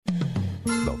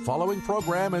The following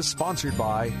program is sponsored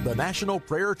by the National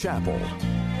Prayer Chapel.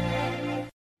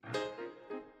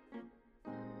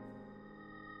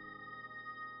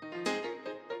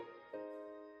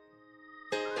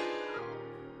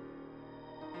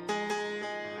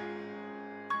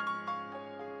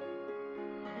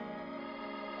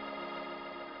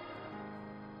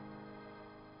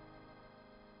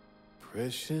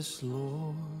 Precious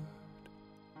Lord,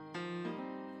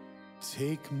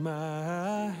 take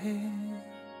my hand,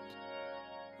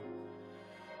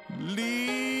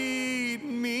 lead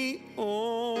me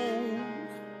on,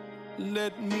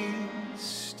 let me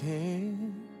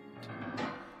stand.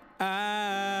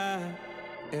 I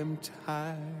am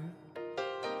tired,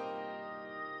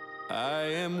 I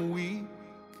am weak,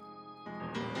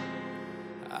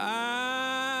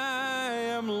 I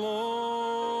am lost.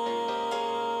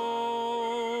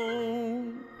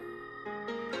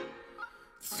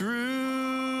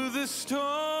 Through the storm,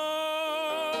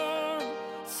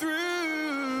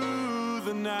 through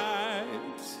the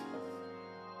night,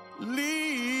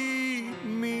 lead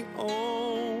me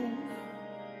on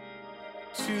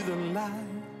to the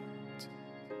light.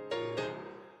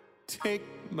 Take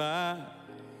my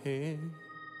hand,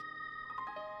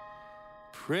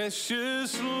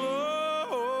 precious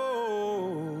Lord,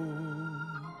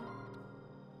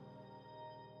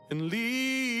 and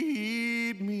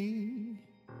lead me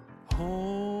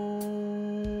home.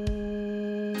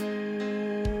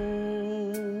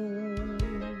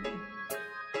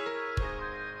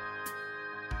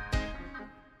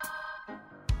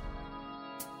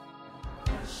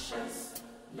 Precious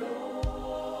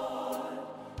Lord,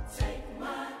 take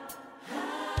my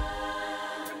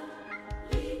hand,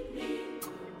 lead me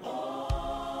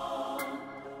on,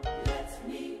 let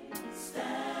me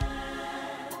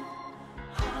stand.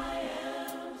 I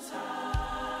am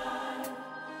tired,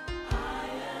 I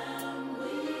am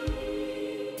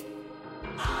weak,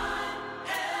 I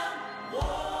am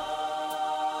worn.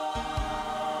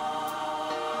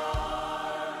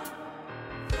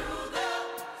 Through the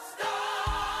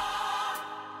storm,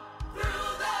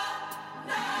 through the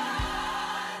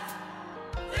night,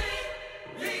 lead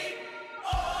me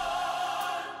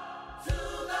on to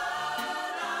the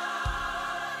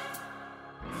light.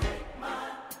 Take my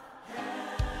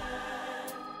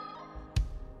hand,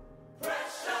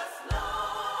 precious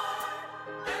Lord,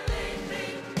 and lead me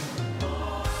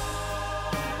on.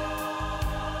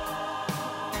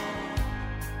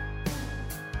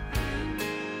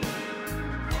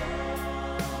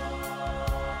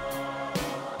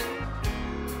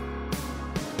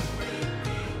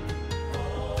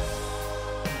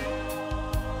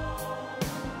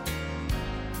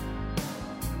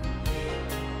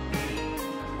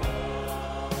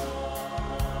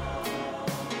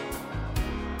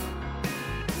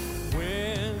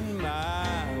 When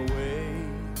my way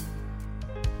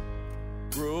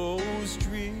grows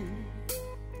drear,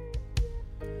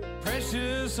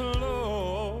 precious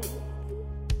Lord,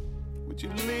 would you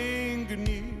linger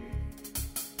near?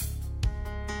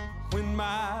 When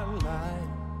my light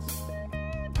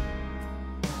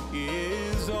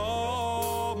is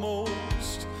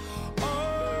almost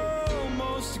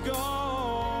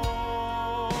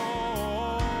gone,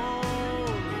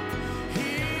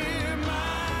 hear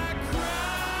my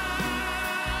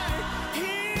cry,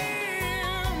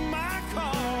 hear my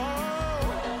call,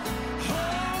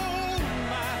 hold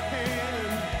my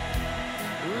hand,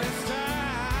 lest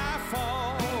I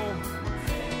fall.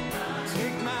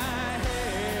 Take my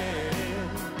hand,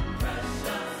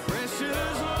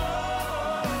 precious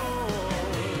Lord,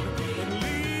 and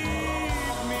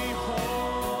lead me home.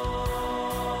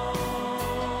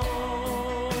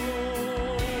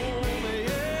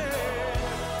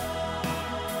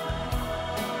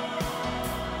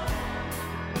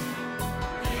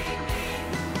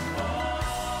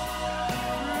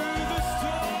 Through the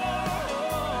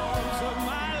storms of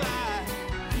my life,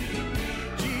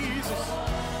 Jesus,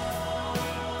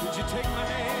 would you take my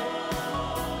hand?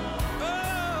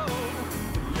 Oh,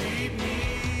 lead me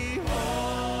home.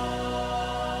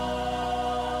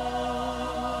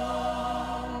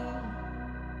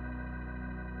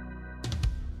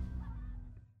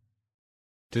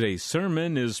 Today's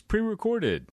sermon is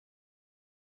pre-recorded.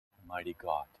 Mighty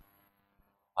God,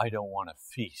 I don't want to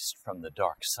feast from the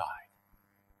dark side.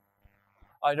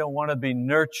 I don't want to be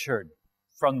nurtured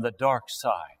from the dark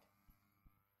side.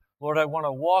 Lord, I want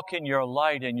to walk in your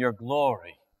light and your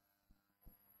glory.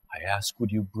 I ask,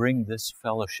 would you bring this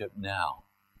fellowship now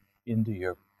into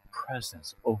your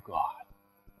presence, O God,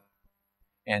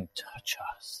 and touch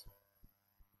us,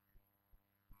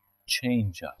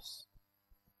 change us.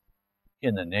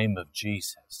 In the name of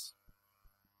Jesus,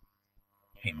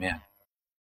 amen.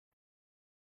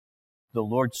 the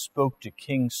Lord spoke to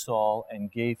King Saul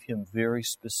and gave him very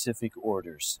specific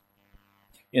orders.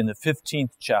 In the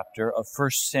 15th chapter of 1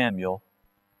 Samuel,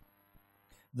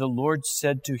 the Lord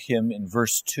said to him in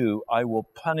verse 2, I will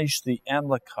punish the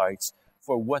Amalekites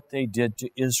for what they did to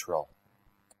Israel,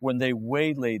 when they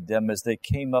waylaid them as they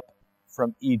came up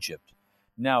from Egypt.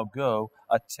 Now go,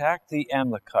 attack the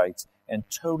Amalekites, and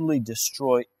totally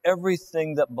destroy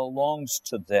everything that belongs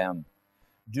to them.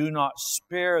 Do not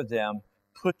spare them.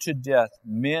 Put to death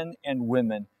men and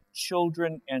women,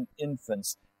 children and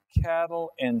infants,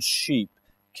 cattle and sheep,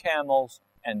 camels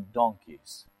and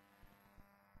donkeys.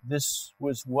 This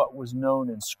was what was known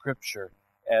in Scripture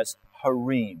as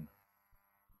Harim.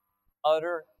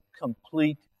 Utter,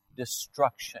 complete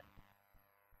destruction.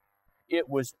 It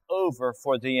was over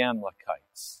for the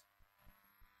Amalekites.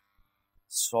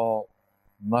 Saul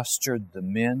mustered the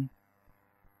men,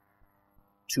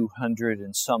 200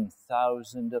 and some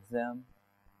thousand of them,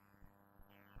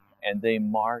 and they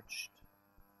marched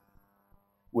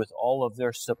with all of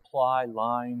their supply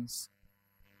lines,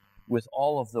 with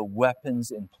all of the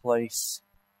weapons in place.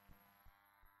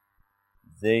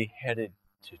 They headed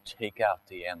to take out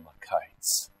the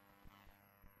Amalekites.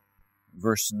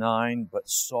 Verse 9, but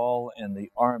Saul and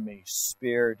the army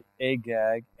spared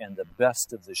Agag and the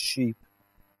best of the sheep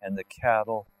and the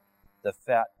cattle, the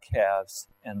fat calves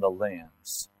and the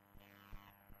lambs.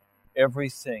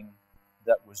 Everything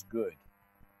that was good.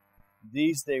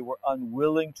 These they were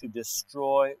unwilling to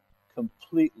destroy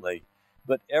completely,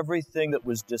 but everything that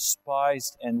was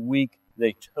despised and weak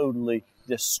they totally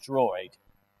destroyed.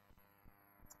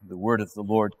 The word of the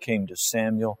Lord came to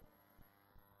Samuel.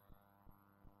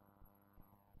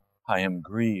 I am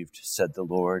grieved, said the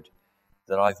Lord,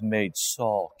 that I've made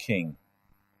Saul king,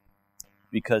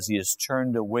 because he has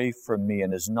turned away from me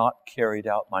and has not carried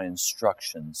out my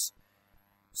instructions.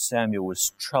 Samuel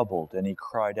was troubled, and he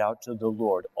cried out to the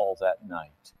Lord all that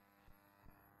night.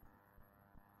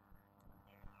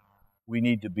 We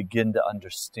need to begin to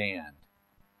understand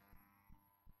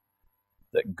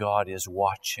that God is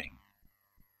watching.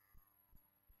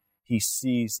 He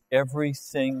sees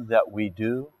everything that we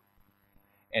do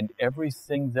and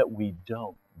everything that we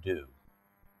don't do.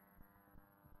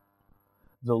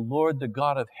 The Lord, the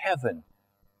God of heaven,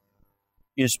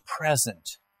 is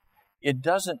present. It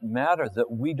doesn't matter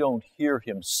that we don't hear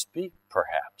Him speak,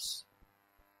 perhaps.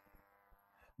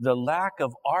 The lack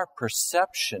of our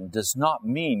perception does not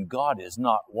mean God is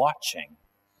not watching.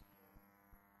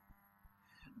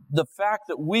 The fact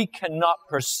that we cannot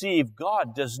perceive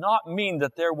God does not mean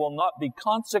that there will not be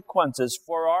consequences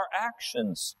for our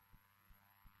actions.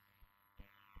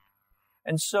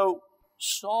 And so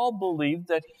Saul believed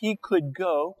that he could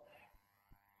go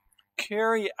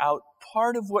carry out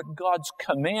part of what God's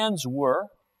commands were,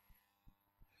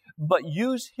 but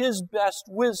use his best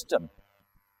wisdom.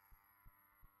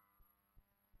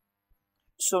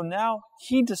 So now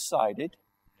he decided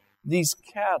these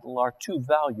cattle are too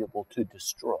valuable to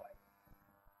destroy.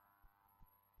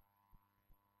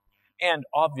 And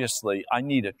obviously, I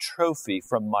need a trophy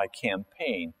from my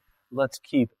campaign. Let's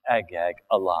keep Agag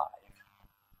alive.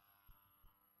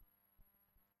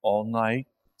 All night,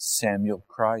 Samuel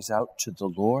cries out to the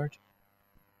Lord.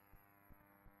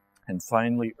 And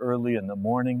finally, early in the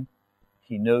morning,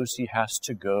 he knows he has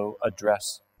to go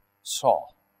address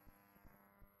Saul.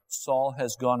 Saul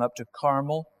has gone up to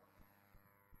Carmel,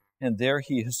 and there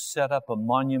he has set up a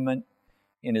monument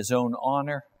in his own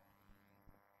honor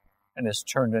and has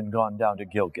turned and gone down to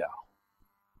Gilgal.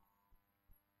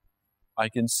 I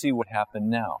can see what happened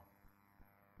now.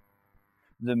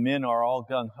 The men are all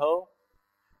gung-ho.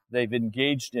 They've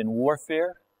engaged in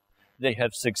warfare. They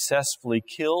have successfully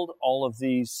killed all of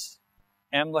these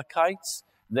Amalekites.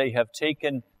 They have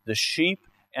taken the sheep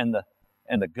and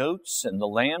the goats and the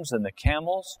lambs and the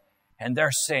camels, and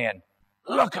they're saying,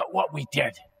 look at what we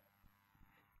did.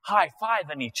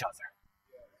 High-fiving each other.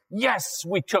 Yes,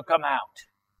 we took them out.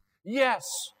 Yes,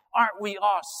 aren't we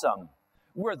awesome?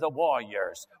 We're the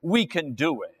warriors. We can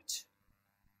do it.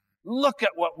 Look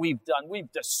at what we've done.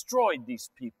 We've destroyed these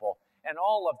people, and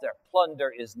all of their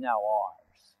plunder is now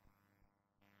ours.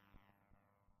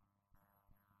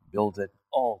 Build an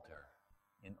altar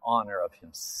in honor of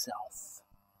himself.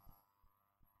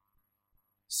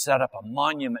 Set up a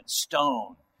monument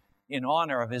stone in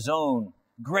honor of his own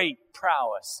great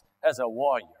prowess as a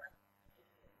warrior.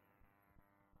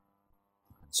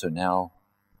 So now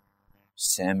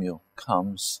Samuel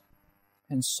comes,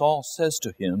 and Saul says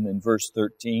to him in verse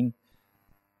 13,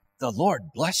 "The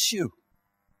Lord bless you.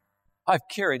 I've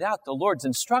carried out the Lord's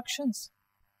instructions."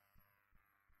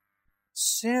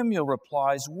 Samuel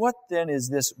replies, "What then is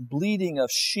this bleating of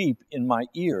sheep in my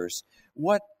ears?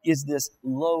 What is this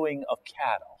lowing of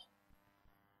cattle?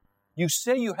 You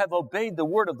say you have obeyed the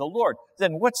word of the Lord.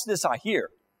 Then what's this I hear?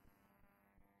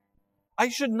 I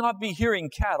should not be hearing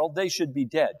cattle. They should be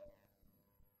dead."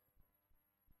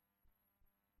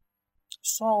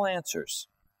 Saul answers,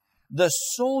 "The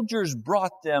soldiers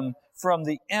brought them from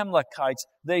the Amalekites.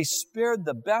 They spared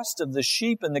the best of the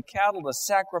sheep and the cattle to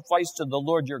sacrifice to the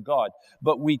Lord your God,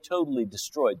 but we totally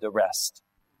destroyed the rest."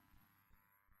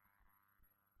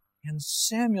 And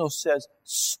Samuel says,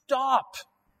 "Stop!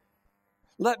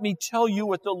 Let me tell you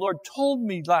what the Lord told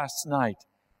me last night."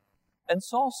 And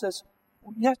Saul says,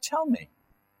 "Yeah, tell me.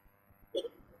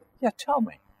 Yeah, tell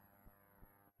me.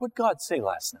 What did God say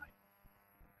last night?"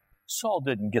 Saul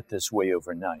didn't get this way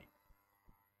overnight.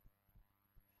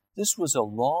 This was a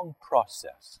long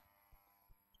process.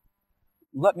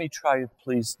 Let me try to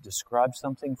please describe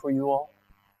something for you all.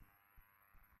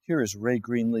 Here is Ray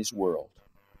Greenlee's world.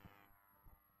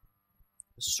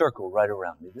 A circle right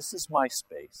around me. This is my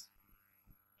space.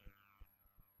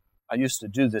 I used to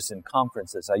do this in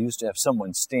conferences. I used to have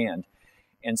someone stand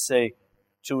and say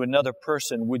to another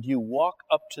person, "Would you walk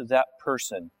up to that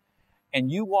person?" And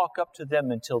you walk up to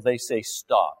them until they say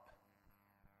stop.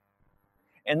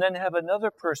 And then have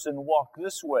another person walk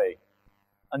this way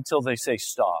until they say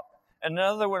stop. And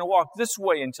another one walk this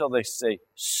way until they say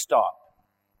stop.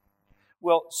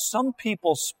 Well, some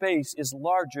people's space is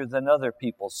larger than other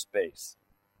people's space.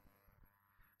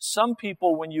 Some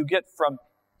people, when you get from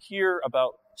here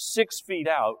about 6 feet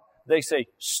out, they say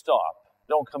stop.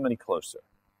 Don't come any closer.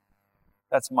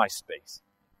 That's my space.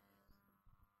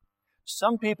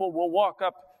 Some people will walk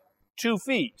up 2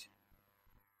 feet.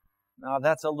 Now,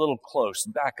 that's a little close.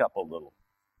 Back up a little.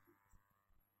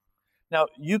 Now,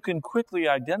 you can quickly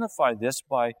identify this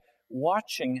by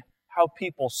watching how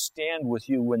people stand with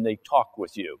you when they talk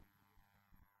with you.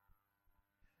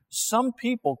 Some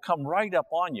people come right up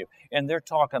on you, and they're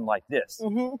talking like this.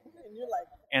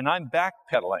 And I'm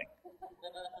backpedaling.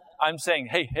 I'm saying,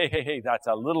 hey, that's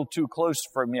a little too close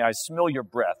for me. I smell your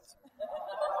breath.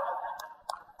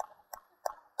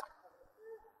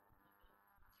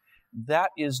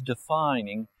 That is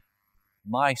defining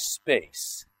my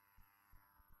space.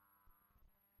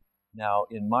 Now,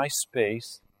 in my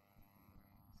space,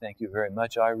 thank you very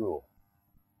much, I rule.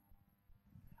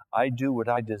 I do what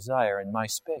I desire in my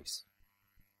space.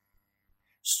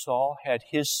 Saul had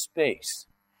his space,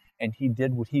 and he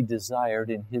did what he desired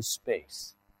in his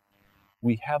space.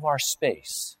 We have our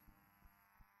space.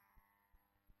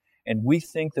 And we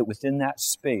think that within that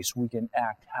space we can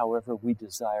act however we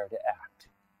desire to act.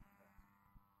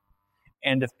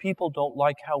 And if people don't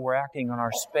like how we're acting on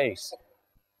our space,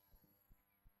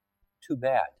 too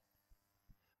bad.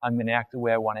 I'm going to act the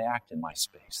way I want to act in my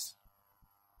space.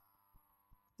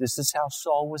 This is how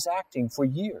Saul was acting for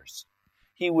years.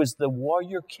 He was the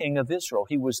warrior king of Israel.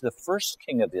 He was the first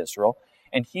king of Israel,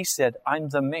 and he said, "I'm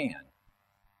the man."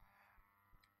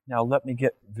 Now let me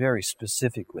get very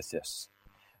specific with this.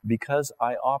 Because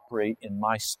I operate in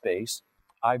my space,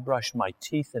 I brush my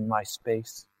teeth in my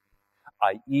space,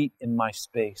 I eat in my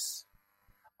space,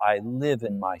 I live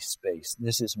in my space.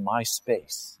 This is my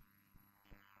space.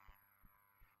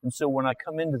 And so when I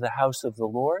come into the house of the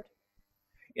Lord,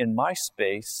 in my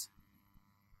space,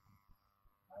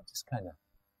 I just kind of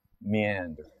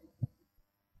meander.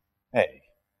 Hey,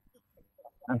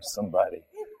 I'm somebody.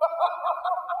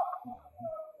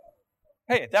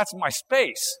 Hey, that's my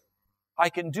space. I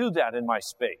can do that in my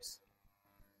space.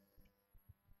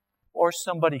 Or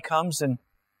somebody comes and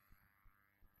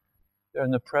they're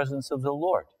in the presence of the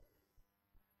Lord.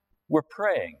 We're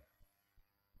praying.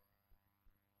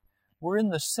 We're in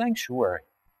the sanctuary.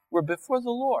 We're before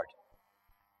the Lord.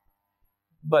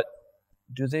 But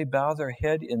do they bow their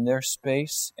head in their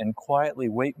space and quietly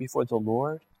wait before the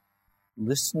Lord,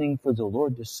 listening for the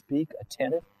Lord to speak,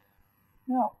 attentive?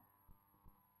 No.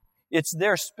 It's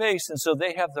their space, and so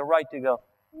they have the right to go,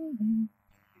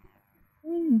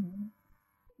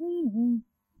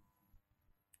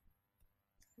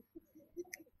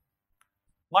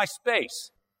 My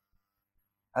space.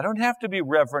 I don't have to be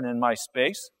reverent in my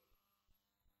space.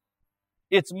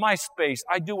 It's my space.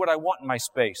 I do what I want in my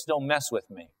space. Don't mess with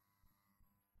me.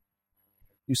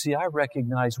 You see, I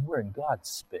recognize we're in God's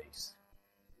space.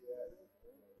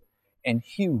 And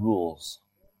He rules.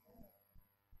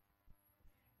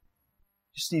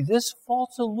 You see, this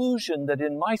false illusion that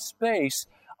in my space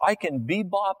I can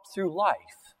bebop through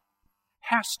life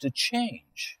has to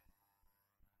change.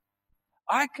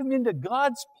 I come into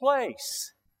God's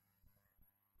place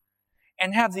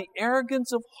and have the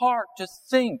arrogance of heart to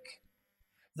think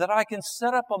that I can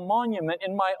set up a monument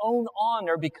in my own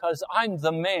honor because I'm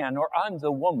the man or I'm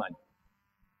the woman.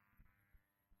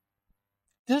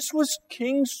 This was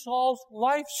King Saul's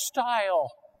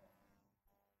lifestyle.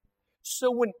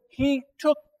 So when he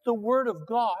took the word of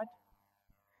God,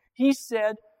 he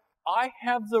said, I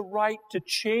have the right to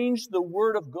change the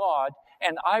word of God,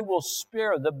 and I will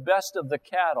spare the best of the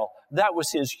cattle. That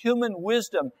was his human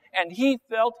wisdom, and he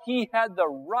felt he had the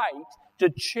right to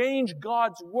change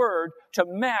God's word to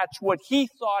match what he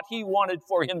thought he wanted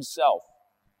for himself.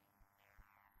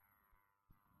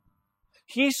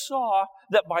 He saw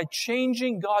that by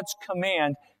changing God's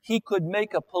command, he could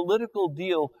make a political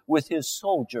deal with his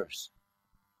soldiers.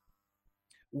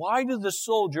 Why do the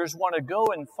soldiers want to go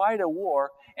and fight a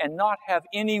war and not have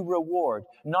any reward,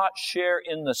 not share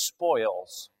in the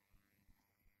spoils?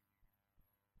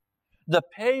 The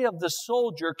pay of the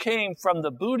soldier came from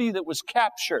the booty that was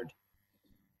captured.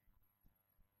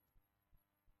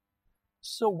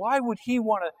 So why would he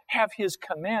want to have his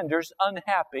commanders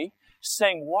unhappy,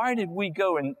 saying, why did we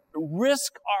go and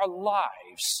risk our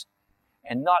lives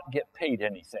and not get paid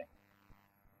anything?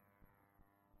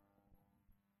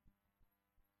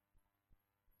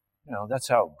 You know, that's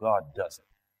how God does it.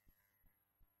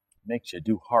 Makes you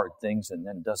do hard things and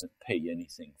then doesn't pay you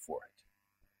anything for it.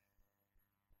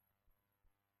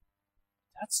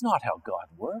 That's not how God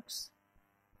works.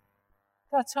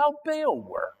 That's how Baal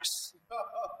works.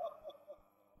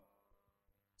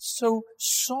 So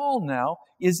Saul now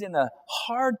is in a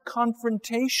hard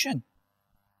confrontation.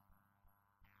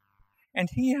 And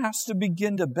he has to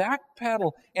begin to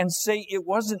backpedal and say, it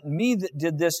wasn't me that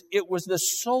did this, it was the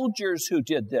soldiers who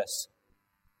did this.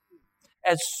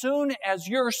 As soon as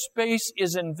your space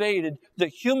is invaded, the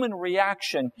human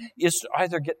reaction is to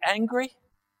either get angry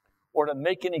or to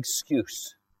make an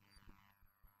excuse.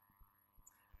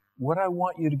 What I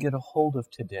want you to get a hold of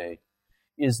today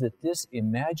is that this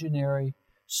imaginary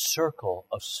circle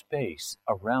of space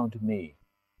around me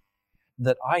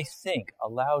that I think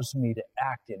allows me to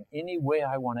act in any way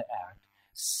I want to act,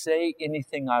 say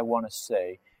anything I want to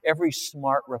say, every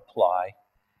smart reply,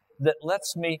 that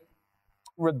lets me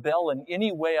rebel in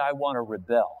any way I want to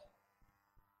rebel,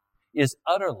 is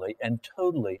utterly and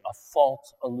totally a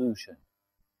false illusion.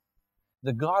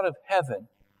 The God of heaven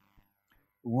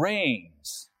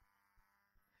reigns.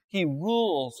 He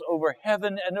rules over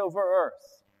heaven and over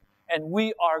earth, and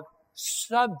we are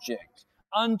subject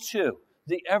unto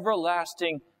the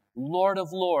everlasting Lord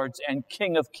of lords and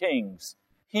King of kings.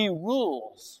 He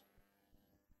rules.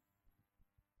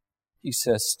 He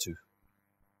says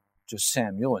to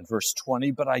Samuel in verse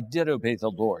 20, but I did obey the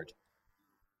Lord.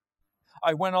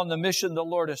 I went on the mission the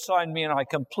Lord assigned me, and I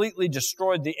completely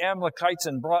destroyed the Amalekites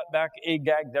and brought back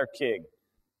Agag, their king.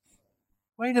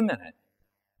 Wait a minute.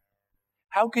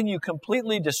 How can you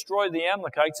completely destroy the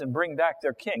Amalekites and bring back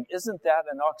their king? Isn't that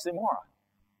an oxymoron?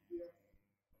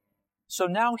 So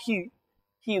now he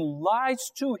lies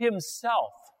to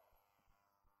himself.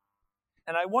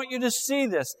 And I want you to see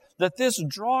this, that this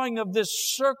drawing of this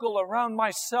circle around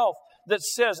myself that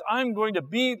says I'm going to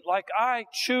be like I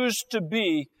choose to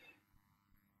be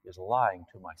is lying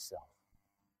to myself.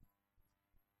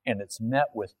 And it's met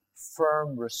with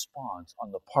firm response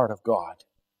on the part of God.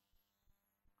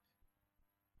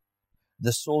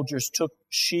 The soldiers took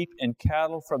sheep and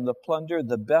cattle from the plunder,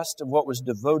 the best of what was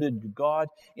devoted to God,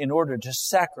 in order to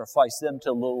sacrifice them to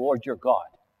the Lord your God.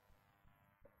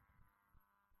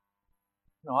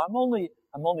 No, I'm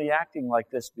only acting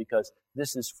like this because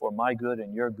this is for my good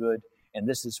and your good, and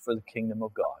this is for the kingdom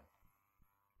of God.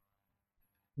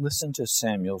 Listen to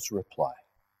Samuel's reply.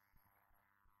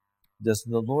 Does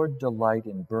the Lord delight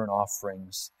in burnt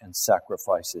offerings and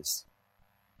sacrifices?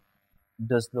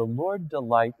 Does the Lord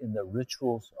delight in the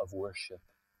rituals of worship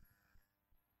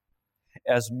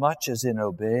as much as in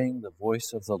obeying the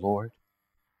voice of the Lord?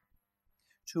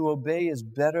 To obey is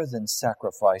better than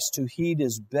sacrifice. To heed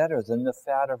is better than the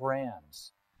fat of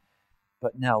rams.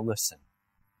 But now listen.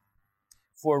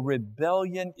 For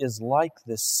rebellion is like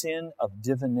the sin of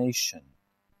divination.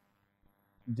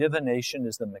 Divination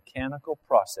is the mechanical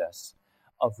process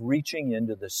of reaching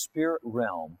into the spirit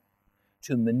realm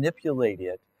to manipulate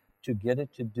it, to get it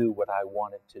to do what I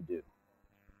want it to do.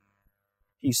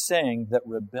 He's saying that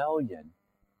rebellion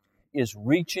is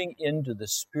reaching into the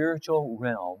spiritual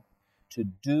realm to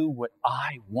do what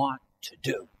I want to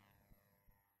do.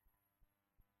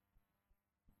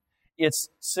 It's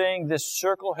saying this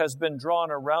circle has been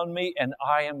drawn around me and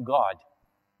I am God.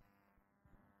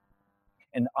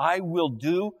 And I will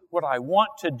do what I want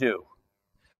to do.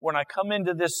 When I come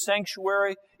into this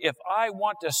sanctuary, if I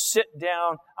want to sit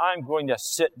down, I'm going to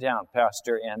sit down,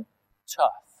 Pastor, and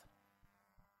tough.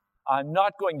 I'm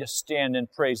not going to stand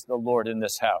and praise the Lord in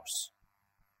this house.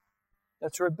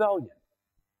 That's rebellion.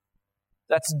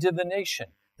 That's divination.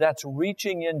 That's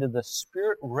reaching into the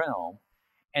spirit realm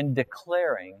and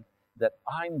declaring that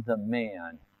I'm the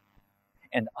man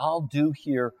and I'll do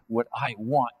here what I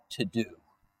want to do.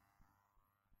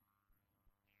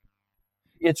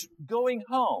 It's going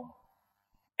home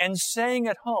and saying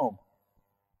at home,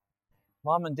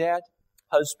 Mom and Dad,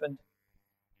 husband,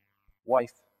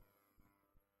 wife,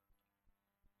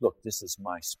 look, this is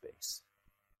my space.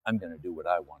 I'm going to do what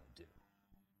I want to do.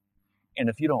 And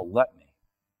if you don't let me,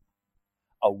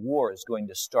 a war is going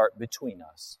to start between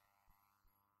us.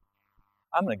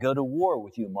 I'm going to go to war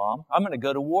with you, Mom. I'm going to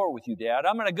go to war with you, Dad.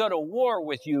 I'm going to go to war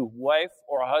with you, wife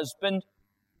or husband.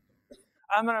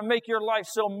 I'm going to make your life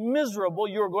so miserable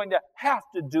you're going to have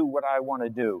to do what I want to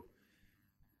do.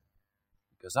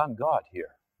 Because I'm God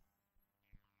here.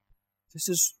 This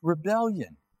is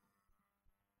rebellion.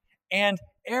 And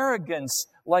arrogance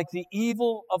like the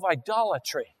evil of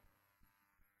idolatry.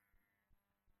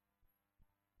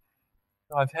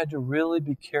 I've had to really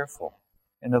be careful.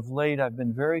 And of late, I've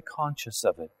been very conscious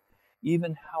of it.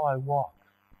 Even how I walk.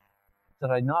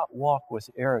 That I not walk with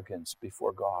arrogance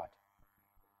before God.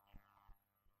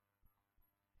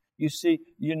 You see,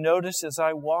 you notice as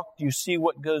I walk, do you see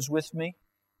what goes with me?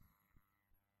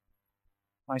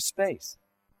 My space.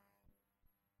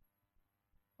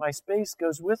 My space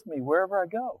goes with me wherever I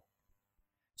go.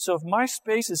 So if my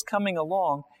space is coming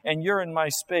along and you're in my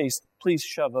space, please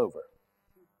shove over.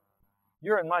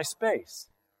 You're in my space.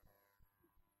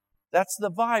 That's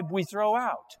the vibe we throw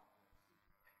out.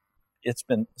 It's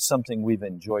been something we've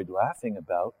enjoyed laughing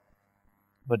about,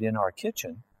 but in our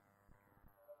kitchen,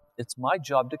 it's my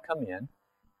job to come in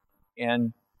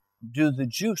and do the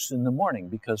juice in the morning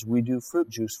because we do fruit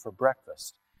juice for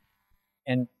breakfast.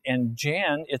 And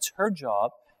Jan, it's her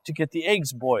job to get the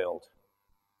eggs boiled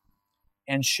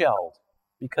and shelled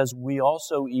because we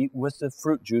also eat with the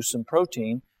fruit juice and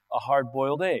protein a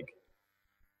hard-boiled egg.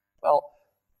 Well,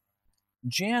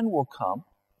 Jan will come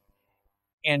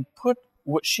and put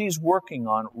what she's working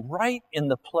on right in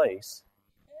the place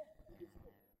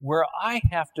where I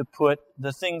have to put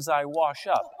the things I wash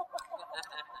up.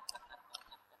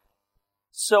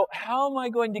 So how am I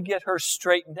going to get her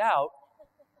straightened out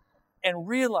and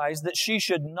realize that she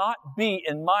should not be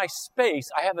in my space?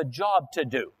 I have a job to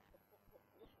do.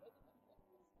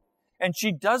 And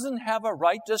she doesn't have a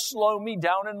right to slow me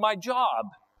down in my job.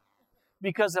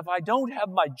 Because if I don't have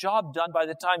my job done by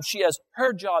the time she has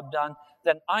her job done,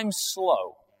 then I'm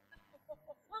slow.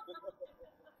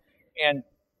 And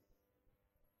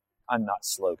I'm not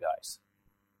slow, guys.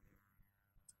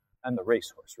 I'm the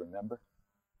racehorse, remember?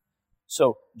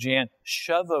 So, Jan,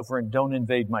 shove over and don't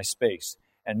invade my space.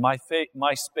 And my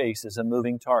space is a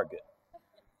moving target.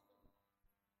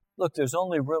 Look, there's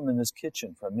only room in this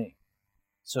kitchen for me.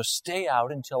 So stay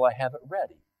out until I have it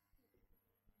ready.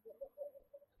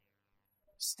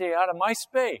 Stay out of my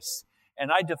space.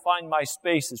 And I define my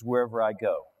space as wherever I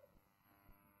go.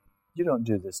 You don't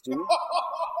do this, do you?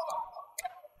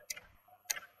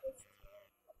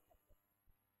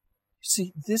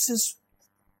 See, this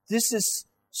is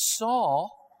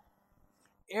Saul,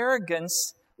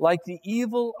 arrogance like the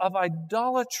evil of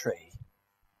idolatry.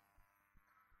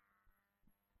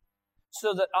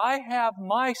 So that I have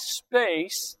my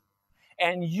space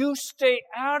and you stay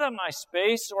out of my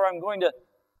space or I'm going to...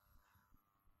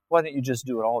 Why don't you just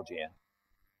do it all, Jan?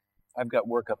 I've got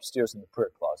work upstairs in the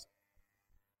prayer closet.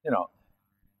 You know,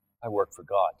 I work for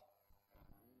God.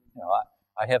 You know,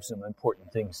 I have some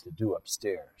important things to do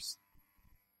upstairs.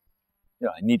 You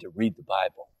know, I need to read the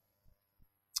Bible.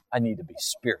 I need to be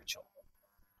spiritual.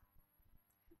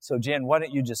 So, Jan, why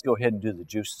don't you just go ahead and do the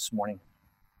juice this morning?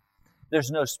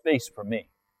 There's no space for me.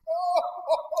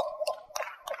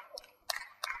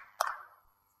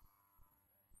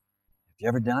 Have you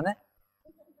ever done it?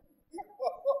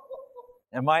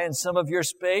 Am I in some of your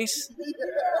space?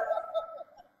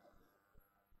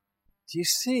 Do you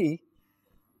see?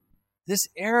 This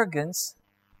arrogance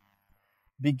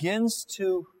begins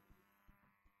to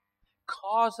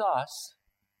cause us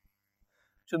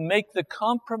to make the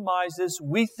compromises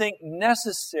we think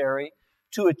necessary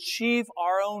to achieve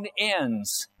our own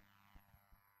ends.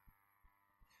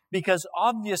 Because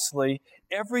obviously,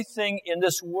 everything in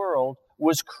this world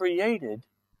was created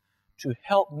to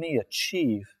help me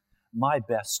achieve my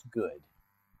best good.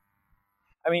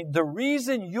 I mean, the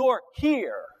reason you're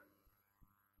here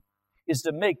is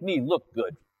to make me look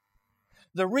good.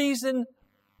 The reason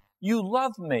you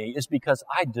love me is because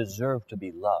I deserve to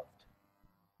be loved.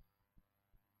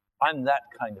 I'm that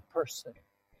kind of person.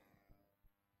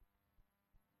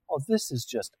 Oh, this is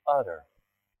just utter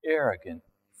arrogant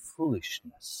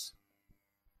foolishness.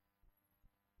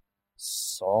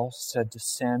 Saul said to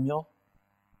Samuel,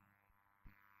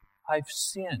 I've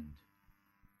sinned.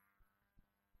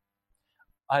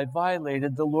 I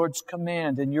violated the Lord's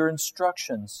command and your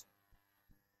instructions.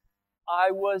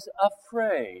 I was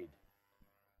afraid.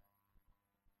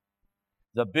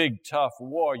 The big, tough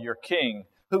warrior king,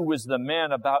 who was the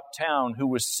man about town, who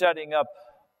was setting up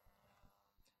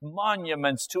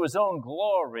monuments to his own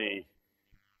glory,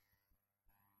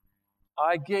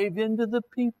 I gave in to the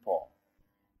people.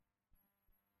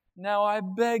 Now I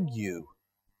beg you.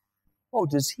 Oh,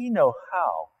 does he know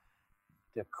how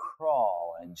to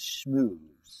crawl and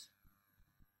schmooze?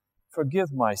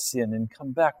 Forgive my sin and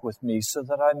come back with me so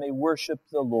that I may worship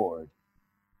the Lord.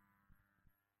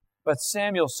 But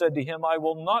Samuel said to him, I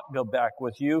will not go back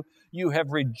with you. You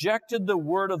have rejected the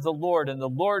word of the Lord, and the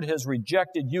Lord has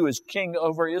rejected you as king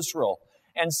over Israel.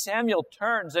 And Samuel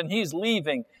turns and he's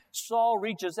leaving. Saul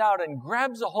reaches out and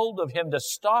grabs a hold of him to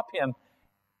stop him,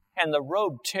 and the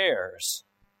robe tears.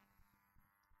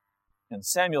 And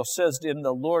Samuel says to him,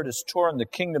 the Lord has torn the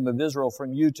kingdom of Israel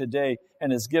from you today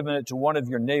and has given it to one of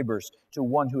your neighbors, to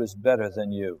one who is better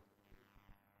than you.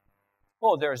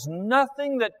 Oh, there's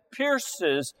nothing that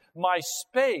pierces my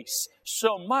space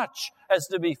so much as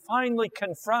to be finally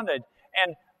confronted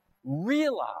and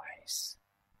realize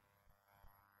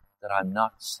that I'm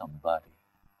not somebody,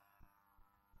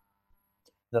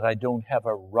 that I don't have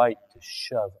a right to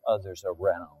shove others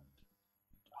around,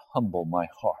 to humble my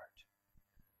heart.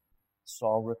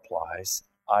 Saul replies,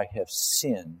 I have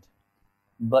sinned,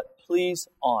 but please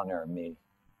honor me.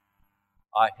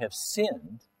 I have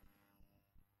sinned.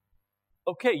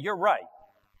 Okay, you're right.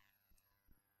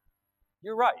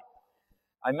 You're right.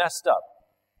 I messed up.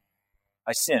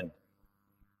 I sinned.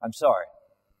 I'm sorry.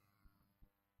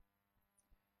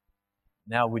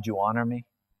 Now, would you honor me?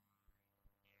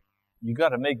 You got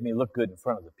to make me look good in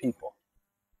front of the people.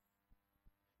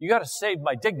 You got to save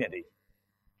my dignity.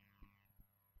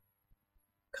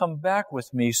 Come back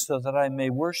with me so that I may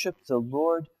worship the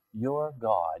Lord your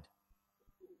God.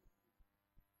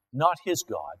 Not his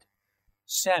God,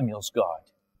 Samuel's God.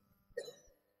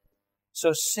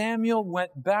 So Samuel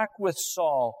went back with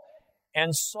Saul,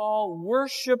 and Saul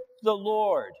worshiped the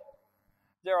Lord.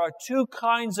 There are two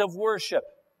kinds of worship.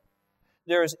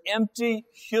 There's empty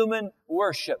human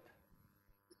worship,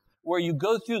 where you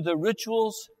go through the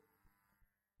rituals,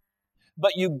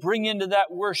 but you bring into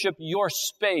that worship your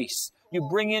space. You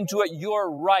bring into it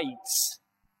your rights.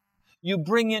 You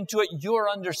bring into it your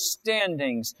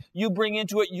understandings. You bring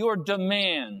into it your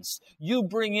demands. You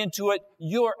bring into it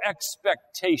your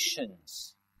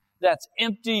expectations. That's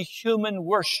empty human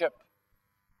worship.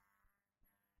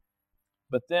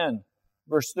 But then,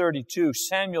 verse 32,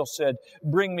 Samuel said,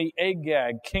 bring me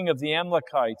Agag, king of the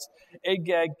Amalekites.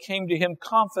 Agag came to him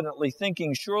confidently,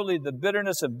 thinking, surely the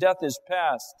bitterness of death is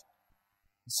past.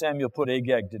 Samuel put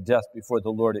Agag to death before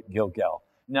the Lord at Gilgal.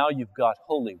 Now you've got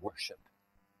holy worship.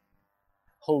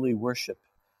 Holy worship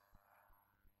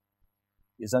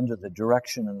is under the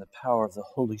direction and the power of the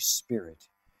Holy Spirit,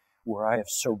 where I have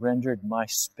surrendered my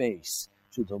space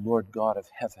to the Lord God of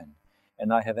heaven,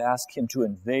 and I have asked him to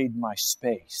invade my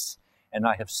space, and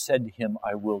I have said to him,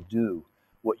 I will do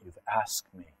what you've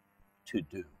asked me to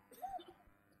do.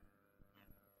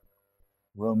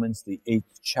 Romans, the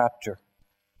 8th chapter.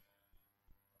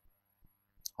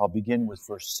 I'll begin with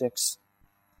verse 6.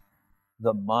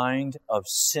 The mind of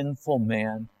sinful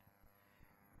man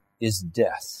is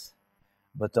death,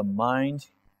 but the mind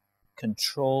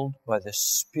controlled by the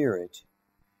Spirit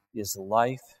is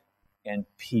life and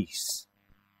peace.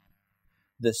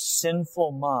 The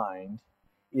sinful mind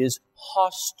is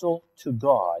hostile to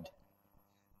God.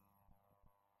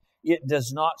 It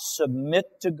does not submit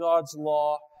to God's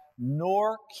law,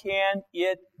 nor can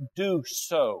it do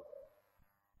so.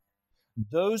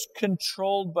 Those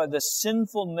controlled by the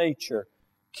sinful nature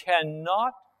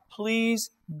cannot please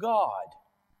God.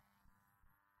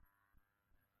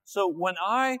 So when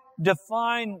I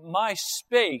define my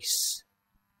space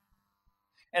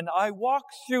and I walk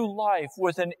through life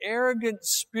with an arrogant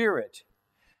spirit,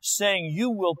 saying, you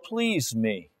will please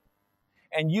me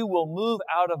and you will move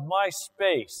out of my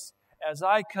space. As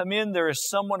I come in, there is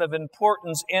someone of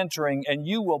importance entering and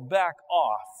you will back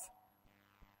off.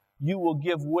 You will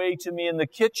give way to me in the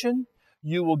kitchen.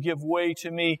 You will give way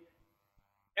to me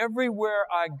everywhere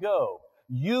I go.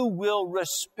 You will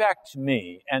respect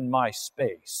me and my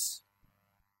space.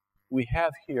 We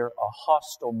have here a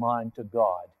hostile mind to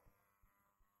God.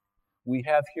 We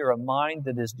have here a mind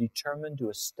that is determined to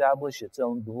establish its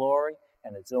own glory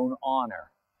and its own honor.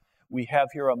 We have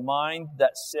here a mind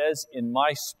that says, in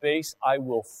my space, I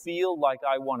will feel like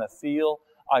I want to feel.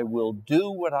 I will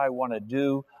do what I want to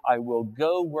do. I will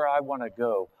go where I want to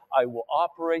go. I will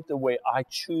operate the way I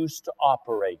choose to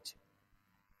operate.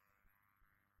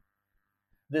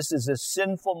 This is a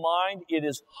sinful mind. It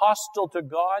is hostile to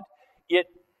God.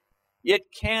 It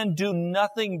can do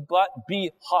nothing but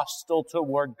be hostile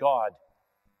toward God.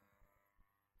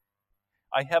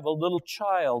 I have a little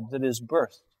child that is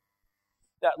birthed.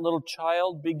 That little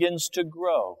child begins to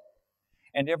grow.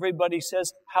 And everybody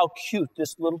says how cute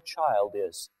this little child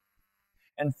is.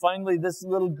 And finally, this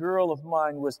little girl of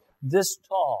mine was this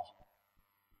tall.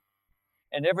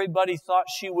 And everybody thought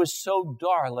she was so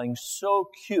darling, so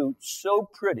cute, so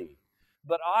pretty.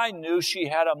 But I knew she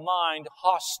had a mind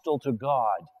hostile to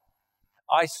God.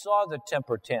 I saw the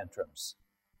temper tantrums.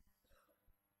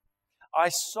 I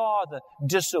saw the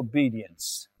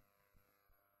disobedience.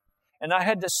 And I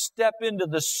had to step into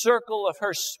the circle of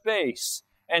her space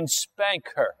and spank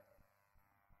her.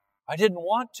 I didn't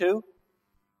want to.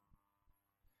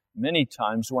 Many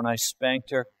times when I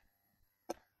spanked her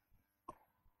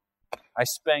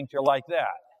like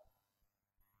that,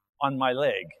 on my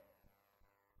leg.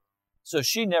 So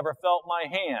she never felt my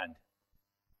hand.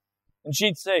 And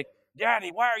she'd say,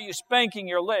 "Daddy, why are you spanking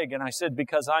your leg?" And I said,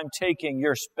 "Because I'm taking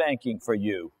your spanking for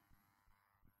you."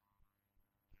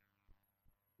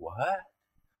 What?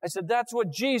 I said, "That's what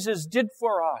Jesus did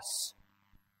for us.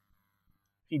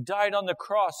 He died on the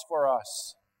cross for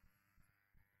us.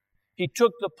 He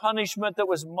took the punishment that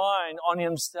was mine on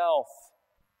Himself.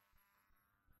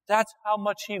 That's how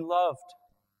much He loved.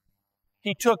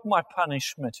 He took my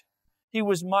punishment. He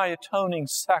was my atoning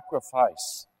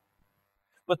sacrifice."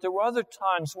 But there were other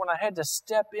times when I had to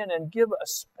step in and give a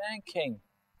spanking.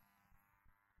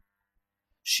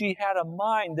 She had a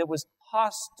mind that was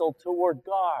hostile toward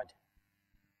God.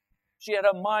 She had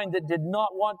a mind that did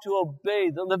not want to obey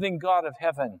the living God of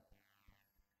heaven.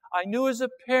 I knew as a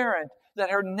parent that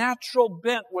her natural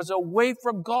bent was away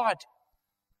from God.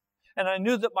 And I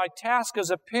knew that my task as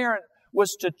a parent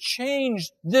was to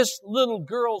change this little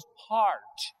girl's heart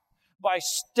by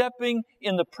stepping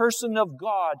in the person of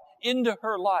God into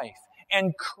her life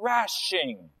and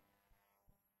crashing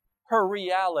her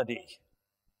reality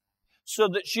so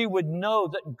that she would know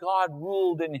that God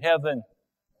ruled in heaven.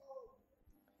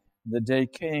 The day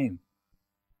came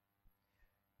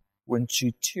when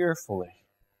she tearfully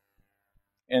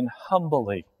and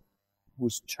humbly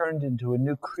was turned into a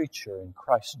new creature in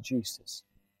Christ Jesus,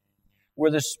 where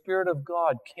the Spirit of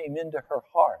God came into her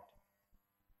heart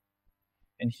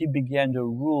and He began to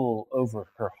rule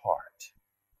over her heart.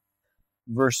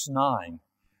 Verse 9,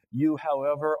 "You,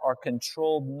 however, are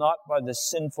controlled not by the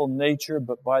sinful nature,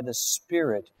 but by the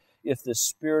Spirit, if the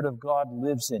Spirit of God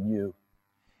lives in you.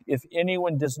 If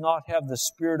anyone does not have the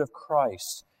Spirit of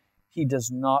Christ, he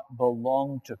does not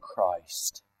belong to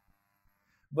Christ.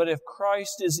 But if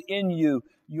Christ is in you,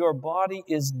 your body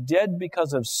is dead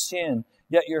because of sin,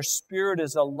 yet your spirit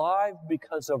is alive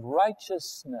because of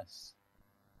righteousness."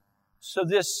 So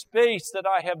this space that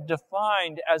I have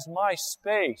defined as my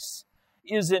space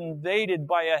is invaded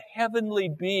by a heavenly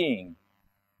being.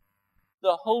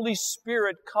 The Holy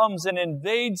Spirit comes and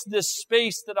invades this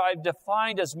space that I've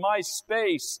defined as my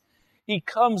space. He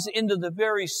comes into the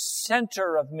very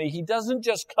center of me. He doesn't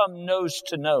just come nose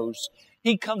to nose.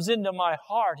 He comes into my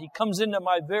heart. He comes into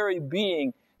my very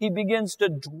being. He begins to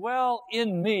dwell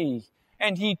in me,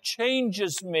 and He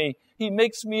changes me. He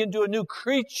makes me into a new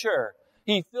creature.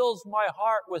 He fills my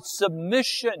heart with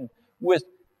submission, with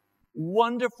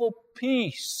wonderful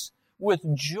peace, with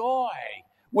joy,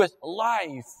 with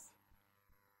life.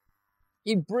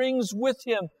 He brings with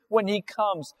Him, when He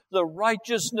comes, the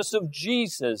righteousness of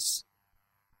Jesus,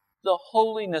 the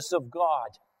holiness of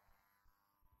God.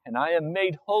 And I am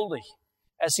made holy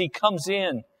as He comes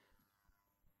in.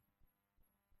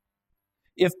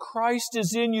 If Christ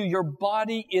is in you, your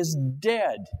body is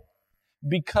dead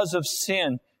because of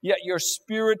sin, yet your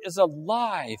spirit is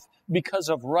alive because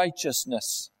of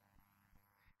righteousness.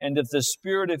 And if the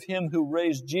Spirit of Him who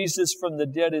raised Jesus from the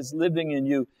dead is living in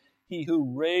you, He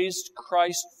who raised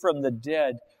Christ from the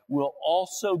dead will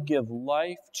also give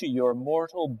life to your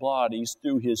mortal bodies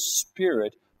through His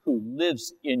Spirit who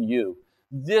lives in you.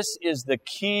 This is the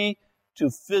key to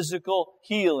physical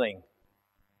healing.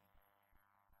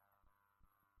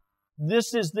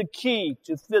 This is the key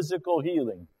to physical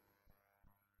healing.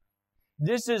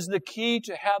 This is the key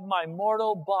to have my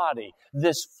mortal body,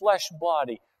 this flesh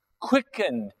body,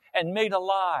 quickened and made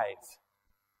alive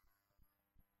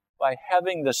by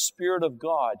having the Spirit of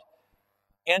God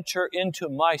enter into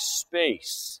my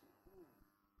space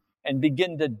and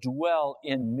begin to dwell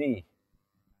in me.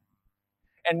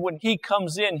 And when He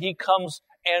comes in, He comes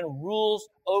and rules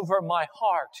over my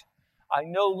heart. I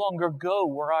no longer go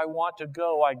where I want to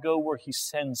go. I go where He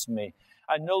sends me.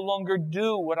 I no longer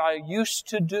do what I used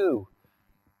to do,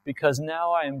 because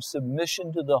now I am in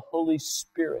submission to the Holy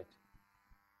Spirit.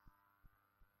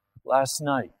 Last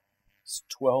night, it's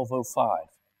 12:05.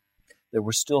 There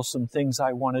were still some things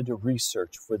I wanted to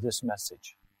research for this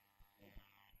message.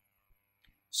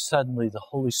 Suddenly, the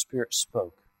Holy Spirit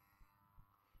spoke.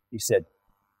 He said,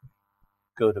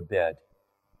 "Go to bed."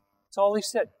 That's all He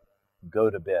said. Go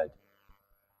to bed.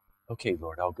 Okay,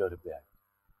 Lord, I'll go to bed.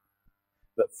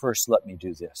 But first, let me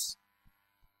do this.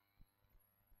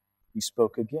 He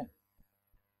spoke again.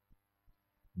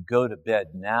 Go to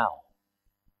bed now.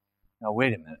 Now,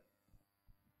 wait a minute.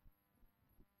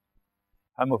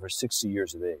 I'm over 60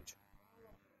 years of age.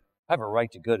 I have a right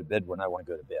to go to bed when I want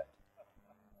to go to bed.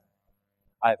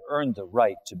 I've earned the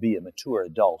right to be a mature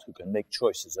adult who can make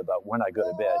choices about when I go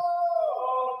to bed.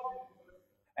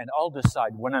 And I'll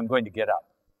decide when I'm going to get up.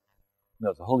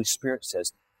 No, the Holy Spirit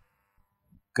says,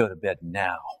 go to bed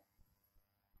now.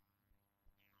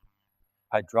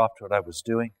 I dropped what I was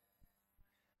doing.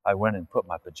 I went and put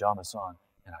my pajamas on,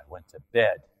 and I went to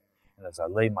bed. And as I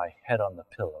laid my head on the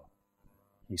pillow,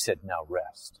 He said, now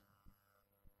rest.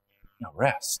 Now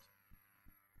rest.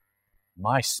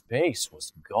 My space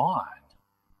was gone.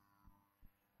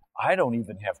 I don't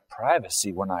even have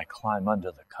privacy when I climb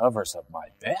under the covers of my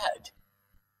bed.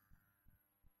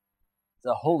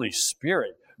 The Holy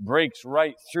Spirit breaks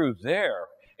right through there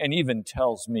and even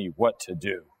tells me what to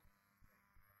do.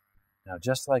 Now,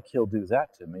 just like He'll do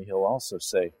that to me, He'll also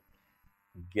say,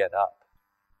 get up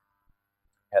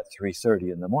at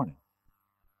 3:30 in the morning.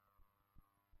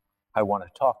 I want to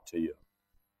talk to you.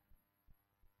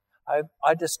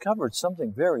 I discovered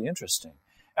something very interesting.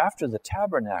 After the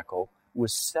tabernacle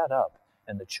was set up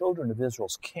and the children of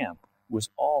Israel's camp was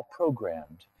all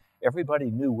programmed, everybody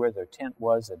knew where their tent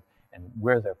was and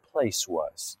where their place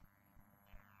was.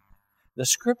 The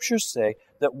scriptures say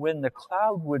that when the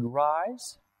cloud would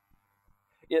rise,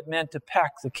 it meant to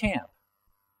pack the camp.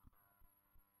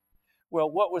 Well,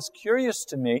 what was curious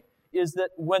to me is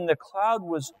that when the cloud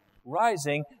was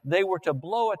rising, they were to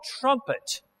blow a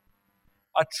trumpet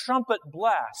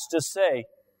blast to say,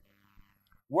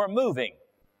 we're moving.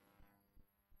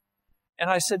 And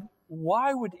I said,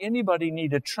 why would anybody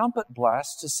need a trumpet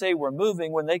blast to say we're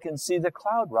moving when they can see the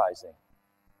cloud rising?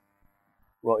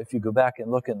 Well, if you go back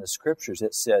and look in the scriptures,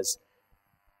 it says,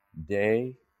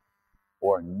 day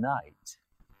or night,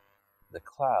 the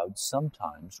cloud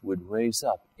sometimes would raise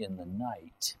up in the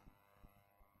night.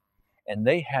 And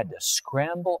they had to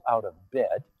scramble out of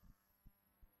bed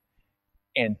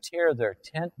and tear their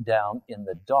tent down in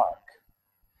the dark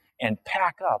and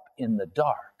pack up in the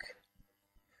dark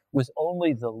with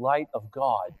only the light of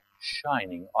God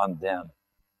shining on them.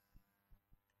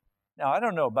 Now, I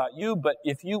don't know about you, but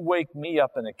if you wake me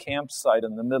up in a campsite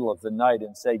in the middle of the night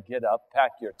and say, get up,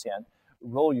 pack your tent,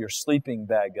 roll your sleeping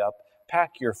bag up,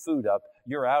 pack your food up,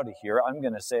 you're out of here, I'm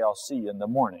going to say, I'll see you in the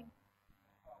morning.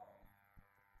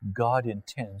 God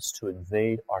intends to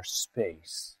invade our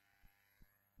space.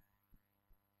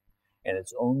 And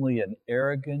it's only an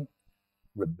arrogant,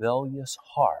 rebellious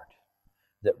heart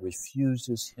that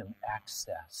refuses Him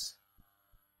access.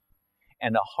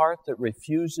 And a heart that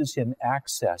refuses Him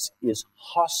access is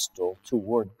hostile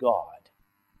toward God.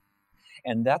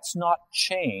 And that's not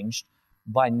changed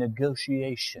by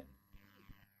negotiation.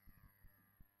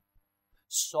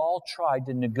 Saul tried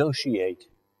to negotiate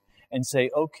and say,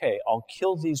 okay, I'll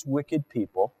kill these wicked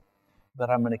people, but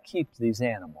I'm going to keep these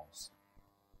animals.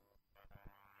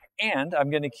 And I'm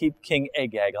going to keep King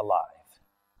Agag alive.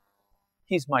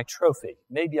 He's my trophy.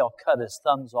 Maybe I'll cut his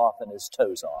thumbs off and his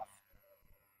toes off.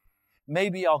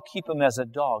 Maybe I'll keep him as a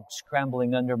dog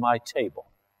scrambling under my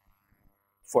table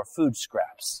for food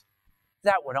scraps.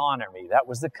 That would honor me. That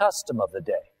was the custom of the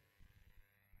day.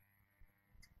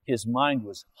 His mind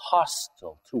was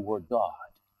hostile toward God.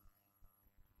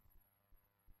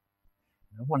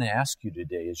 I want to ask you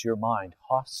today, is your mind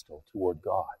hostile toward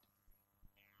God?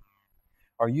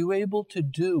 Are you able to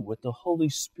do what the Holy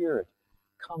Spirit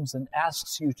comes and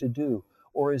asks you to do?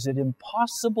 Or is it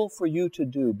impossible for you to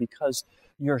do because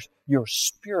your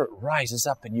spirit rises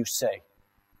up and you say,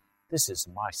 this is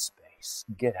my space.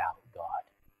 Get out, God.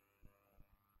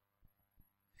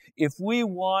 If we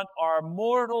want our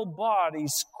mortal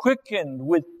bodies quickened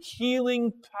with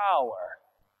healing power,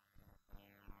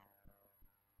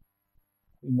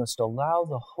 we must allow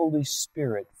the Holy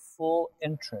Spirit full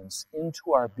entrance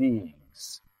into our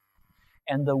beings.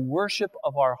 And the worship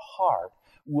of our heart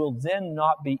will then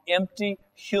not be empty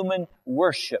human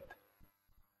worship.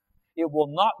 It will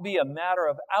not be a matter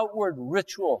of outward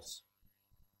rituals.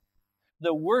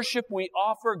 The worship we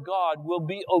offer God will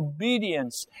be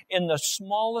obedience in the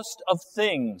smallest of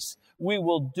things. We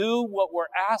will do what we're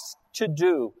asked to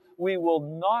do. We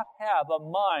will not have a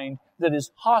mind that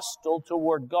is hostile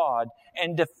toward God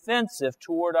and defensive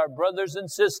toward our brothers and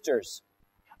sisters.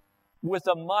 With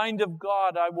a mind of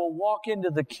God, I will walk into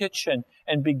the kitchen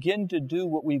and begin to do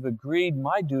what we've agreed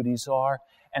my duties are,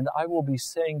 and I will be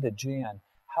saying to Jan,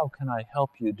 how can I help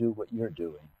you do what you're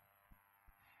doing?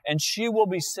 And she will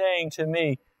be saying to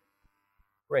me,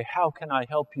 Ray, how can I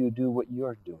help you do what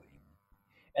you're doing?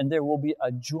 And there will be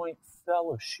a joint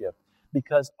fellowship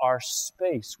because our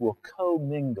space will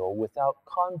commingle without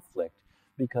conflict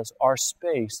because our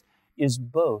space is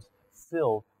both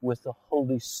filled with the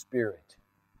Holy Spirit.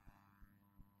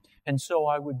 And so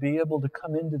I would be able to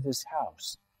come into this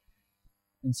house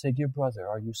and say, dear brother,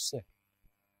 are you sick?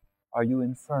 Are you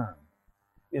infirm?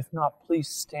 If not, please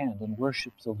stand and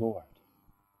worship the Lord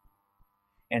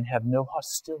and have no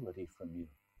hostility from you.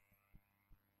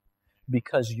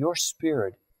 Because your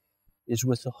spirit is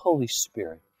with the Holy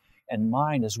Spirit and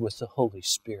mine is with the Holy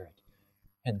Spirit.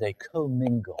 And they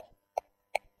commingle.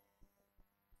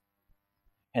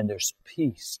 And there's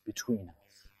peace between us.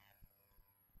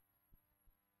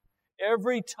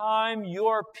 Every time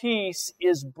your peace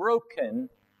is broken,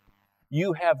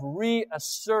 you have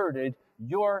reasserted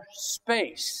your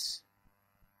space.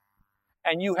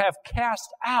 And you have cast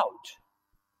out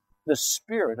the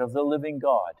Spirit of the living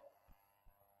God.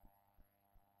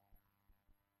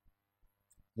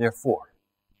 Therefore,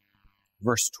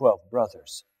 verse 12,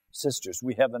 brothers, sisters,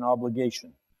 we have an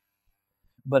obligation,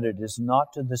 but it is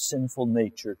not to the sinful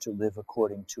nature to live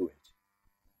according to it.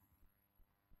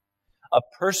 A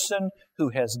person who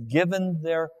has given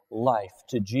their life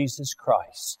to Jesus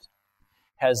Christ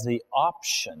has the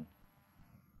option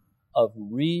of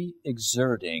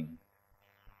re-exerting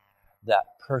that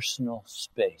personal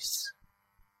space.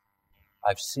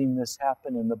 I've seen this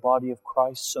happen in the body of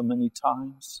Christ so many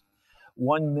times.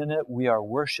 One minute we are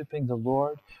worshiping the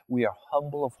Lord, we are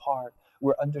humble of heart,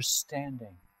 we're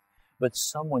understanding. But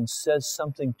someone says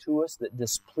something to us that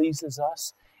displeases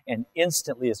us, and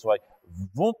instantly it's like,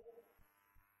 whoop,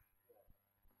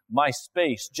 my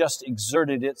space just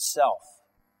exerted itself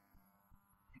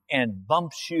and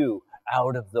bumps you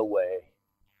out of the way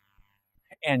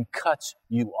and cuts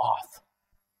you off.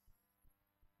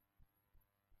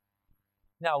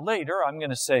 Now later I'm going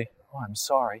to say, oh, I'm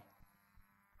sorry.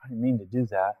 I didn't mean to do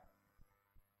that.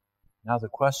 Now the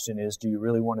question is, do you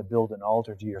really want to build an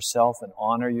altar to yourself and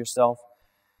honor yourself?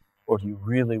 Or do you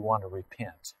really want to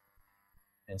repent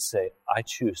and say, I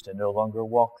choose to no longer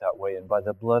walk that way, and by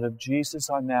the blood of Jesus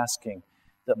I'm asking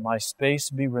that my space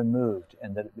be removed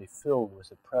and that it be filled with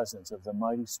the presence of the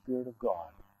mighty Spirit of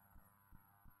God.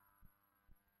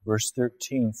 Verse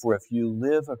 13, for if you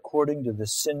live according to the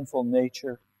sinful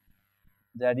nature,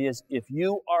 that is, if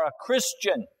you are a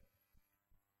Christian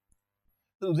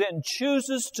who then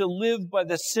chooses to live by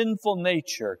the sinful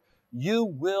nature, you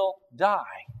will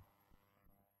die.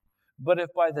 But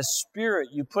if by the Spirit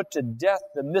you put to death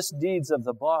the misdeeds of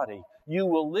the body, you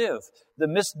will live. The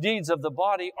misdeeds of the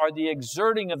body are the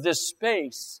exerting of this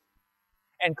space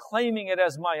and claiming it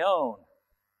as my own.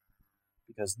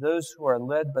 Because those who are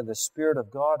led by the Spirit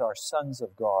of God are sons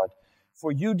of God.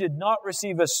 For you did not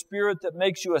receive a spirit that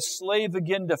makes you a slave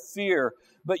again to fear,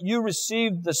 but you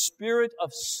received the spirit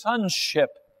of sonship.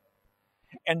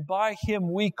 And by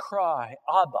him we cry,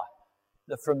 Abba,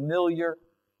 the familiar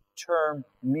term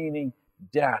meaning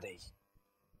daddy.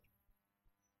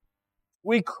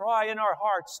 We cry in our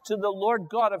hearts to the Lord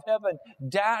God of heaven,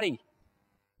 Daddy.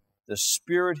 The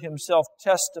Spirit himself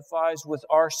testifies with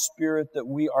our spirit that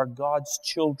we are God's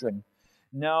children.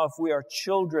 Now, if we are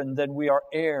children, then we are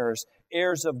heirs,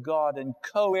 heirs of God and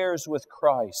co-heirs with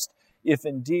Christ, if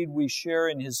indeed we share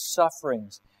in his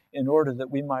sufferings, in order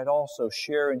that we might also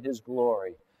share in his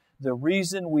glory. The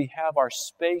reason we have our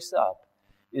space up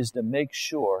is to make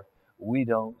sure we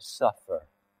don't suffer.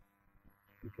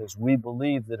 Because we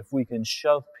believe that if we can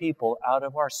shove people out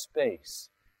of our space,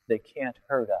 they can't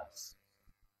hurt us.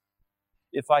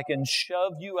 If I can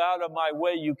shove you out of my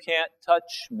way, you can't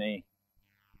touch me.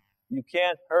 You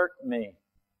can't hurt me.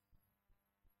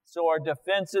 So our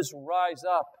defenses rise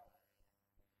up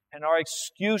and our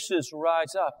excuses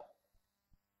rise up.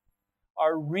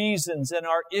 Our reasons and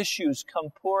our issues come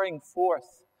pouring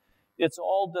forth. It's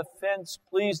all defense.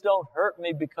 Please don't hurt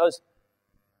me, because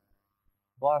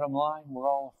bottom line, we're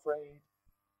all afraid.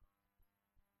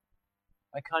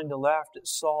 I kind of laughed at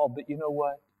Saul, but you know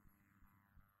what?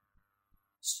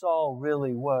 Saul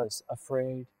really was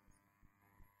afraid,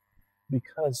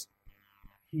 because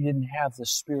He didn't have the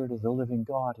Spirit of the living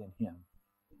God in him.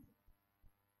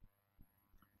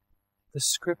 The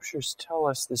Scriptures tell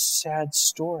us this sad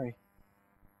story.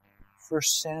 1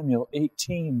 Samuel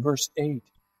 18, verse 8.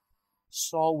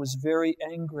 Saul was very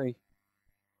angry.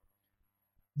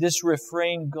 This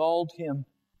refrain galled him.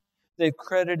 They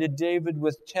credited David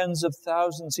with tens of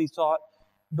thousands, he thought,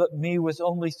 but me with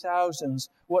only thousands.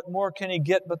 What more can he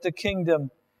get but the kingdom?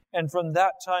 And from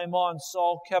that time on,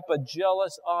 Saul kept a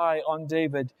jealous eye on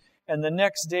David. And the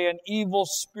next day, an evil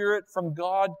spirit from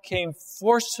God came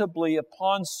forcibly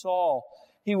upon Saul.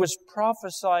 He was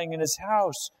prophesying in his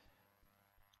house.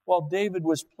 While David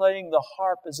was playing the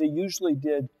harp as he usually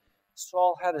did,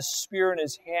 Saul had a spear in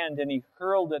his hand and he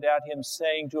hurled it at him,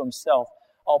 saying to himself,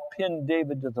 I'll pin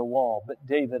David to the wall. But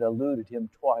David eluded him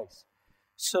twice.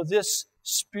 So this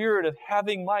spirit of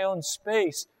having my own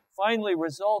space finally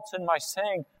results in my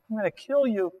saying, I'm going to kill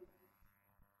you.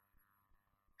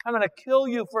 I'm going to kill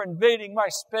you for invading my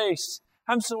space.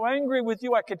 I'm so angry with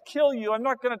you, I could kill you. I'm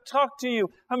not going to talk to you.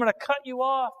 I'm going to cut you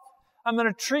off. I'm going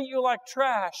to treat you like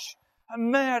trash.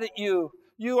 I'm mad at you.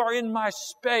 You are in my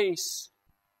space.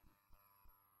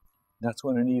 That's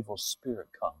when an evil spirit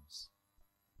comes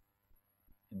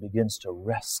and begins to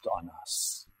rest on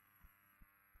us.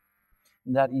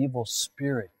 And that evil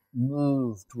spirit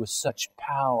moved with such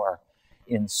power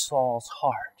in Saul's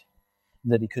heart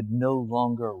that he could no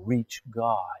longer reach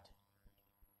God.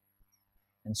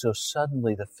 And so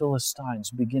suddenly the Philistines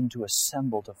begin to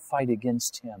assemble to fight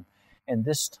against him. And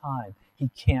this time he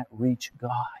can't reach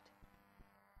God.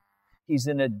 He's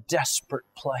in a desperate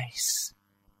place.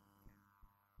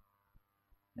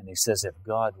 And he says, if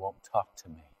God won't talk to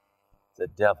me, the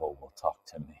devil will talk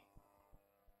to me.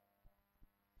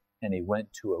 And he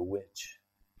went to a witch.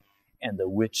 And the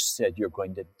witch said, you're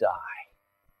going to die.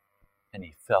 And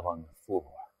he fell on the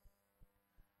floor.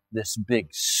 This big,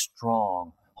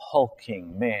 strong,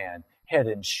 hulking man, head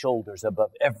and shoulders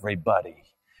above everybody,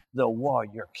 the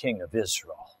warrior king of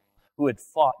Israel, who had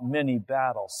fought many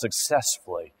battles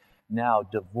successfully, now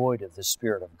devoid of the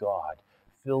Spirit of God,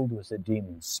 filled with a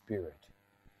demon spirit.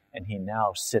 And he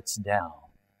now sits down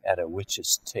at a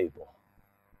witch's table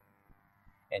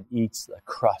and eats the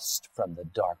crust from the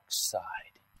dark side.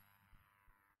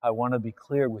 I want to be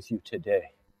clear with you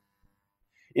today.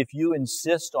 If you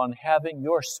insist on having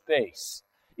your space,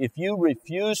 if you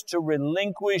refuse to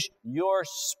relinquish your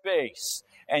space,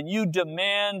 and you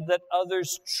demand that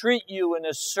others treat you in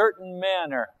a certain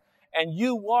manner, and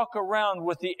you walk around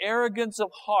with the arrogance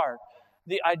of heart,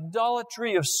 the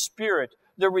idolatry of spirit,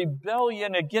 the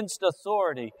rebellion against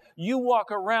authority, you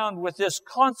walk around with this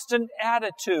constant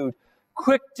attitude,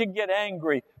 quick to get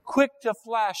angry, quick to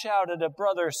flash out at a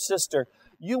brother or sister.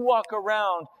 You walk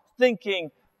around thinking,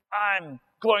 I'm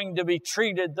going to be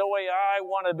treated the way I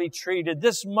want to be treated.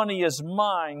 This money is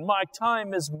mine. My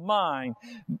time is mine.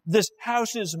 This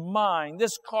house is mine.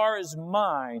 This car is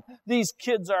mine. These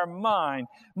kids are mine.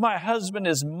 My husband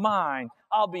is mine.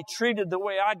 I'll be treated the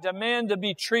way I demand to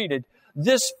be treated.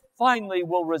 This finally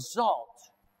will result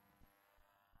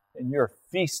in your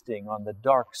feasting on the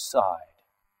dark side,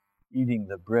 eating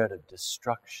the bread of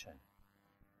destruction.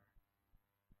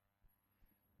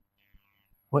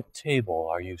 What table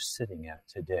are you sitting at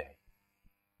today?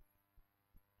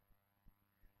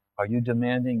 Are you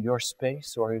demanding your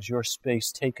space, or is your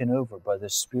space taken over by the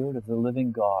Spirit of the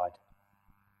living God?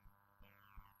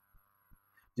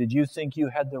 Did you think you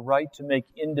had the right to make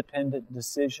independent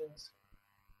decisions?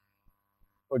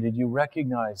 Or did you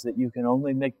recognize that you can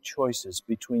only make choices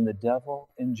between the devil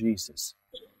and Jesus?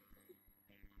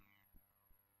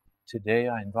 Today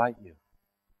I invite you.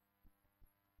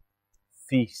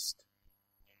 Feast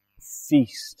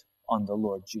on the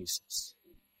Lord Jesus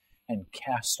and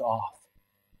cast off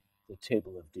the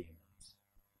table of demons.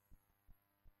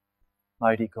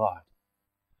 Mighty God,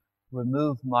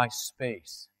 remove my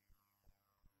space.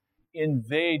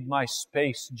 Invade my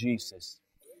space, Jesus.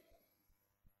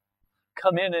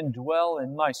 Come in and dwell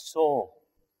in my soul.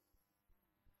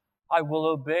 I will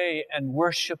obey and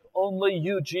worship only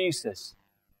you, Jesus.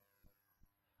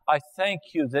 I thank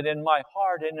you that in my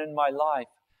heart and in my life,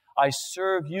 I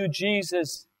serve you,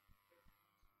 Jesus.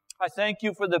 I thank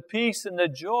you for the peace and the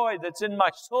joy that's in my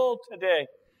soul today.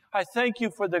 I thank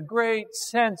you for the great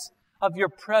sense of your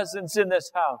presence in this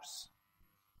house.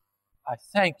 I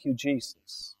thank you,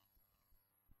 Jesus.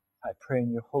 I pray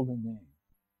in your holy name.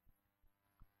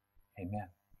 Amen.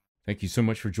 Thank you so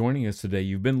much for joining us today.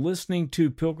 You've been listening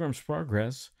to Pilgrim's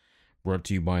Progress, brought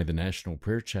to you by the National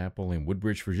Prayer Chapel in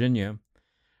Woodbridge, Virginia.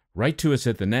 Write to us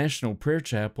at the National Prayer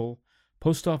Chapel,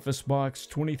 Post Office Box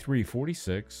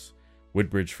 2346,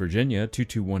 Woodbridge, Virginia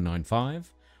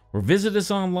 22195, or visit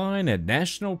us online at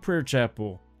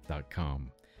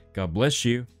nationalprayerchapel.com. God bless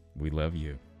you. We love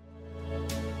you.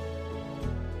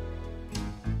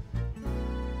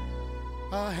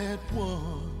 I had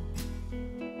won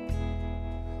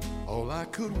all I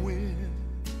could win.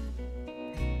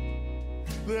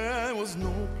 There was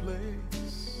no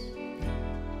place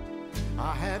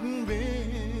I hadn't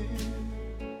been,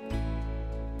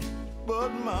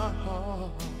 but my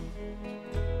heart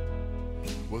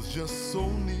was just so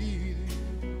needy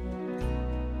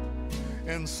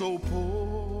and so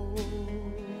poor.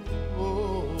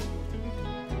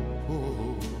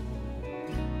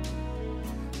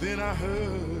 Then I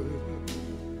heard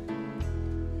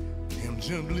him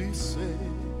gently say,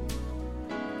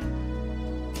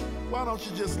 why don't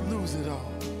you just lose it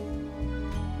all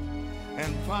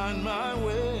and find my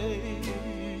way?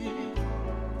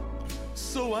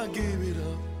 So I gave it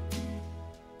up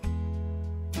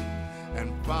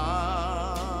and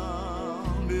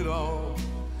found it all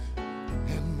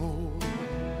and more.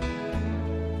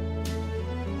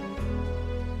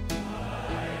 I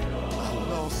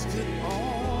lost it all.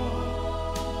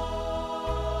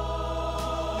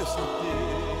 Yes, I did.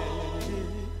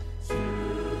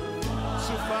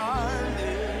 To find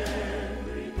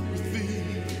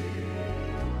everything.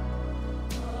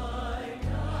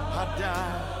 I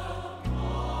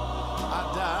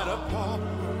died a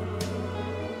pauper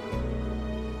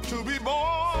to be born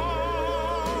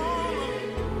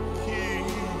king.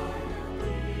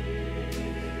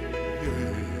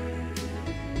 Yeah.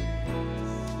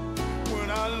 When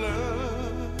I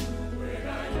learned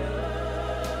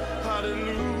how to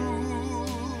lose,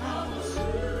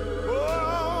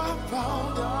 oh, I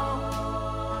found out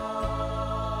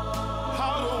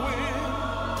how to win.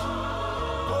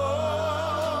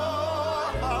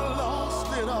 Oh, I lost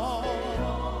it all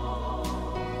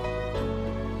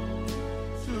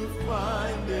to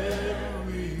find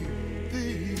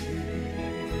everything.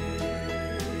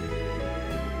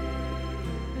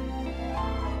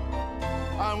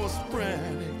 I was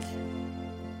frantic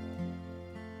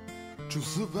to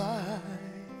survive.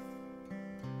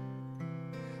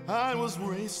 I was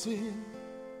racing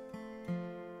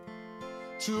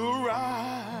to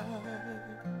arrive,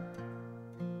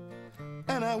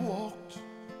 and I walked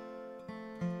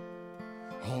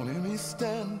on any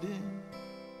standing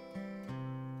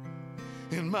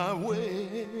in my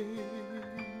way.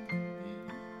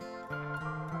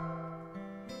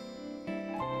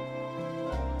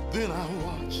 Then I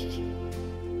watched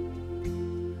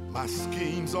my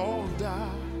schemes all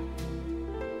die,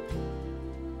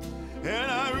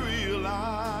 and I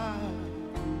realized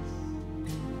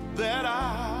that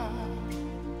I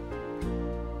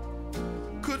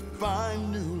could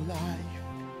find new life,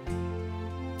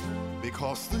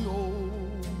 because the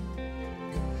old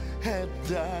had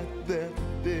died that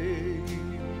day.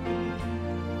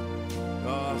 Oh,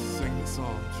 I'll sing the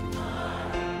song too.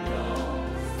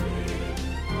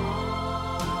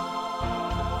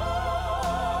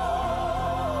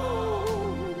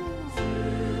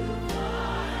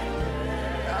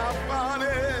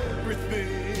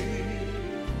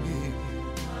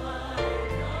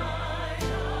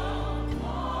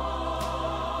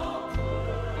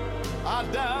 I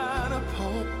died